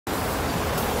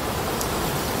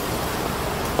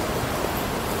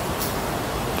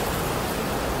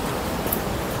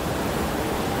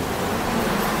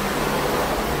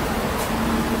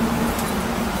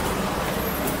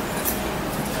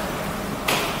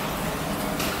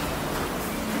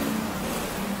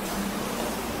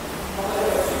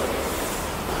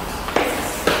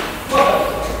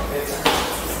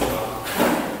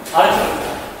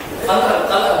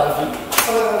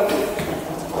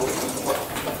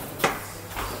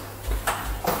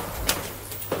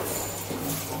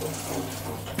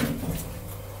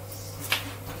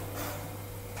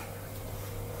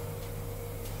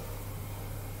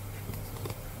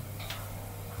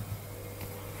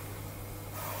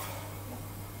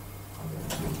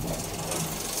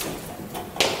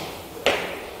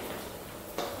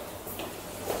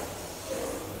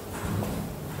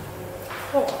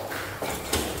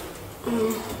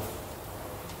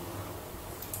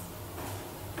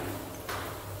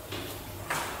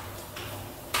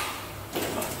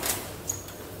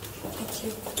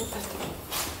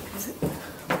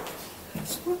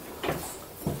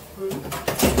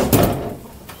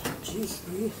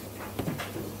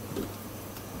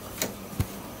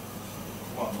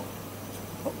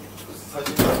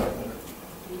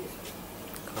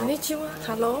Konnichiwa.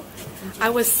 Hello. I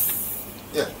was.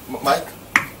 Yeah, Mike.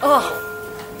 Oh.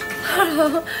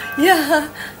 Hello. Yeah.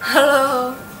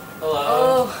 Hello. Hello.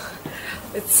 Oh.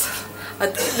 It's a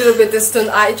little bit distant.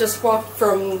 I just walked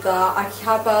from the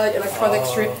Akihabara Electronic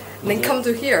Street and then come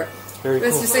to here. Very cool.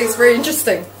 As you say, it's very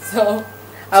interesting. So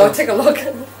I will take a look.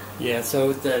 Yeah,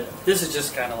 so this is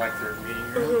just kind of like their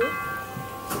meeting room.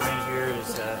 The main here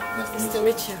is Nice to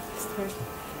meet you.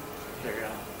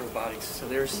 their robotics. So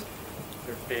there's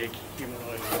their big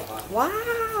humanoid robot.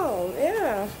 Wow.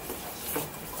 Yeah.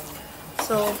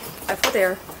 So I put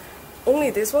there only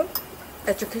this one,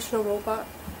 educational robot.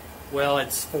 Well,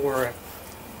 it's for.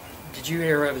 Did you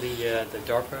hear of the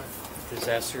DARPA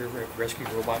Disaster Rescue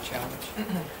Robot Challenge?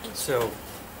 So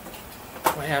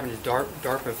what happened is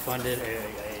DARPA funded a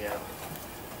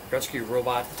rescue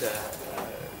robot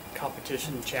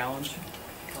competition challenge,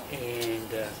 and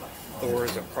Thor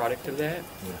is a product of that.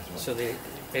 So they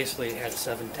basically had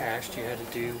 7 tasks you had to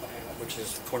do, which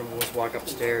is one of them was walk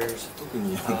upstairs.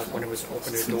 When it was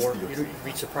open a door, you'd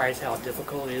be surprised how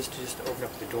difficult it is to just open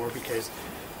up the door because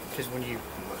when you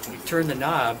turn the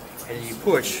knob and you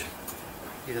push,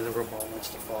 the robot wants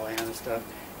to fall down and stuff,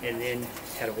 and then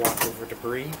had to walk over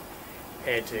debris.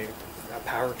 Had to a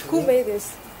power tool. Who made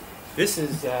this? This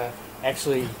is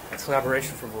actually a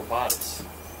collaboration from ROBOTIS.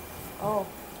 Oh.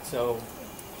 So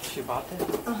she bought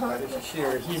that.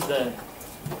 Sure, he's the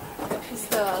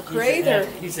creator.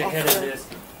 He's the head of this.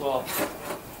 Well,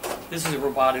 this is a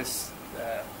ROBOTIS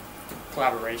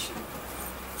collaboration.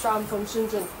 So I'm from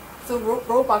Shenzhen. So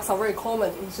robots are very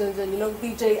common in Shenzhen. You know,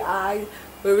 DJI.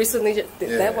 We recently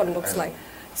did that one looks like.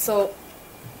 So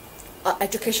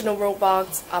educational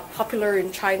robots are popular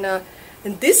in China,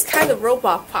 and this kind of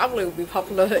robot probably will be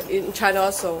popular in China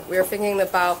also. We are thinking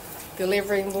about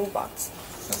delivering robots.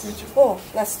 Nice to meet you. Oh,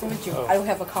 nice to meet you. Oh. I don't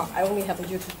have a car. I only have a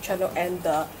YouTube channel, and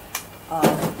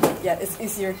yeah, it's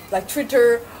easier like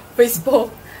Twitter, Facebook,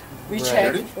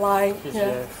 WeChat, Really? Line.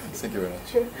 Yeah. Thank you very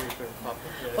much.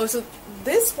 Also,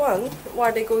 this one, what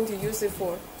are they going to use it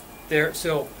for? This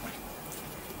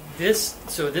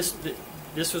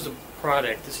was a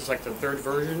product. This is like the 3rd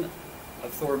version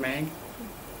of Thor Mang.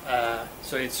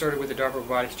 So it started with the DARPA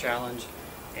Robotics Challenge,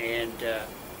 and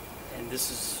this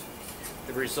is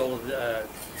the result of the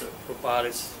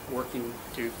robotics working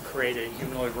to create a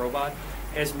humanoid robot.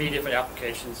 It has many different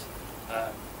applications.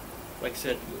 Like I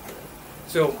said,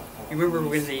 so you remember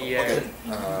when the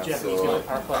Japanese got the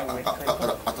power plant?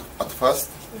 At first,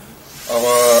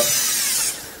 our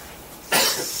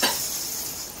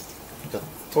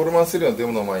トールマン3のデ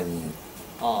モの前に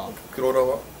クローラー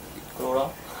はクローラ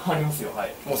ーありますよ、は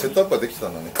い。もうセットアップはできてた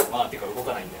んだね。まあてか動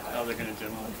かないんで。How they're gonna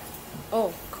demo it?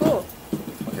 Oh, cool.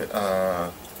 Okay,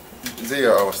 they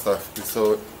are our staff.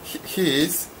 So he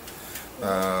is,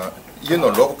 you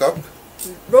know, RoboCup.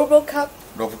 RoboCup.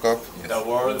 RoboCup. The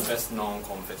world best known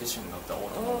competition of the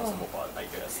autonomous robot, I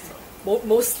guess.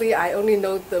 Mostly, I only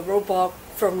know the robot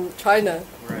from China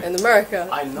and America.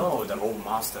 I know the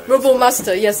RoboMaster.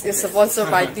 RoboMaster, yes, it's sponsored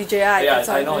by DJI. Yeah,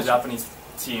 I know Japanese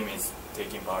team is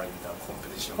taking part in the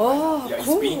competition. Oh, yeah,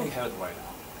 cool. It's being held right now.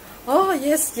 Oh,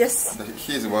 yes, yes.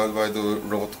 He is worldwide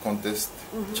robot contest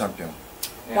champion.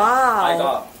 Yeah, Wow. I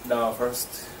got the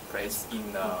first place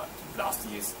in the last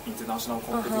year's international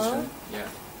competition. Yeah,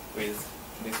 with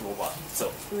this robot.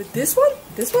 So. With this one?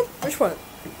 This one? Which one?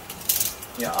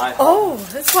 Yeah, oh,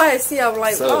 that's why I see. I'm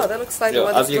like, so, oh, that looks like.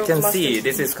 As you can see,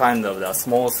 this is kind of the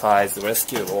small size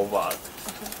rescue robot.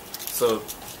 So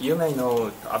you may know,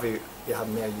 you have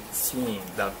maybe seen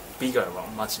the bigger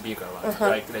one, much bigger one,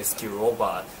 like rescue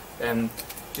robot, and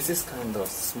this is kind of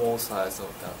small size of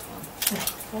that one.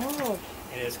 Oh.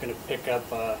 And it's going to pick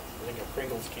up, I think, a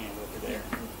Pringles can over there.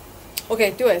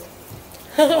 Okay, do it.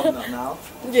 Now?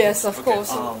 Yes, of okay,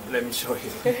 course. Let me show you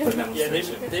the Yeah,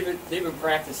 demonstration. they've been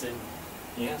practicing.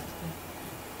 Yeah.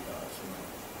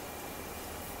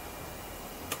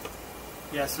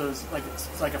 Yeah, so it's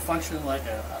like a function like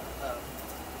a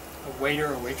waiter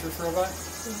or waitress robot.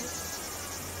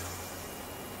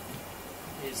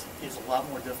 Is a lot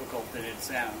more difficult than it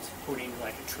sounds. Putting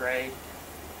like a tray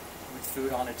with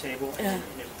food on a table and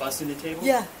it busting the table.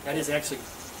 Yeah. That is actually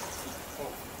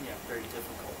very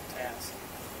difficult task.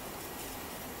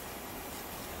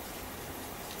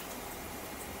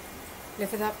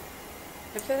 Lift it up.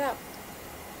 Lift it up.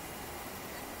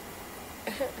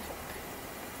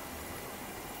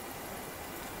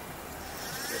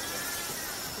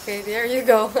 Okay, there you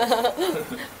go.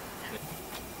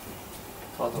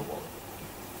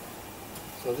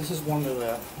 So this is one of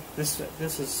the this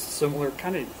is similar,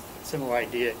 kind of similar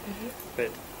idea, but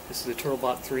this is the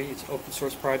Turtlebot 3. It's an open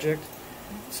source project,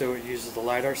 so it uses the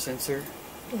LiDAR sensor.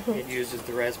 It uses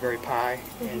the Raspberry Pi,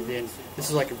 and then this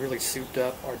is like a really souped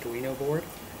up Arduino board.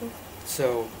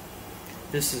 So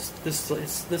this is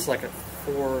like a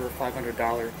 $400 or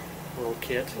 $500 little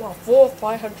kit. Wow, $400 or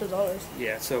 $500.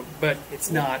 Yeah. So, but it's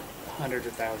not hundreds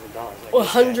of thousands of dollars. Like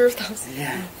 100,000.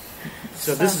 Yeah.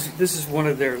 So this is one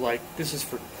of their, like, this is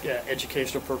for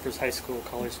educational purpose. High school,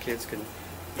 college kids can.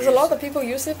 There's a lot of people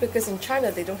use it because in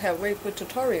China they don't have very good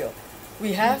tutorial.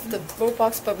 We have the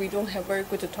Roblox, but we don't have very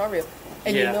good tutorial.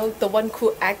 And you know, the one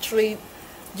who actually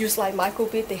use like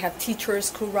microbit, they have teachers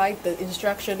who write the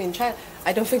instruction in China.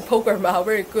 I don't think program are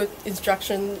very good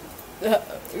instruction. So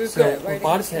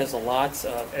ROBOTIS has lots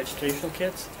of educational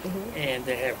kits, and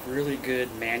they have really good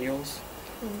manuals.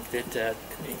 That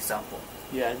Example.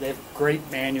 yeah, they have great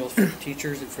manuals for the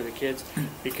teachers and for the kids,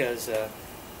 because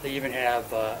they even have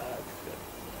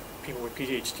people with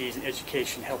PhDs in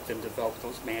education help them develop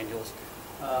those manuals.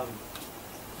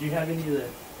 Do you have any of the?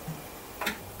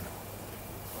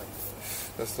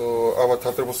 So our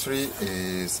Turtlebot 3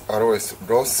 is ROS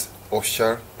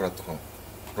official platform,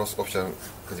 ROS official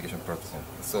education platform.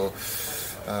 So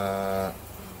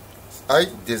I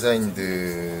designed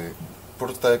the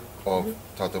prototype of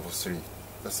Turtlebot 3.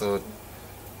 So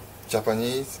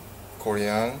Japanese,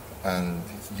 Korean, and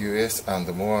US and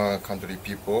more country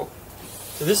people.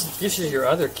 So this is your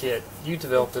other kit. You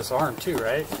developed this arm too,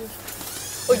 right?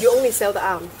 Oh, you only sell the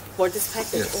arm for this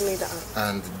package, Yes. only the arm.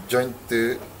 And join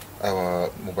to our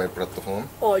mobile platform.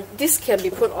 Or this can be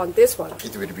put on this one.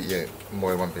 It will be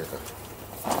more one paper.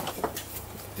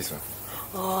 This one.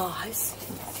 Oh, I see.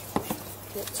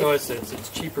 So it's a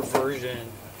cheaper version.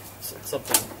 It's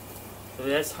something. So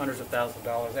that's hundreds of thousands of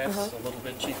dollars. That's a little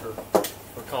bit cheaper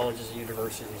for colleges and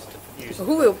universities to use. So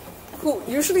who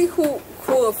usually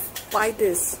will buy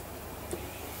this?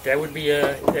 That would be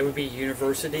a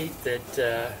university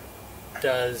that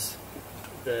does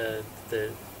the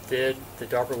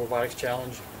DARPA Robotics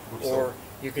Challenge, or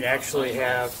you can actually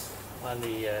have on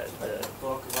the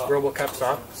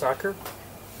RoboCup soccer.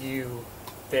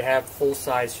 They have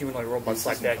full-size humanoid robots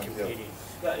like that competing.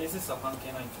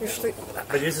 Usually,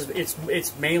 But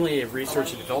it's mainly a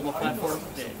research and development platform.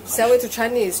 sell it to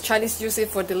Chinese. Chinese use it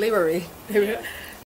for delivery.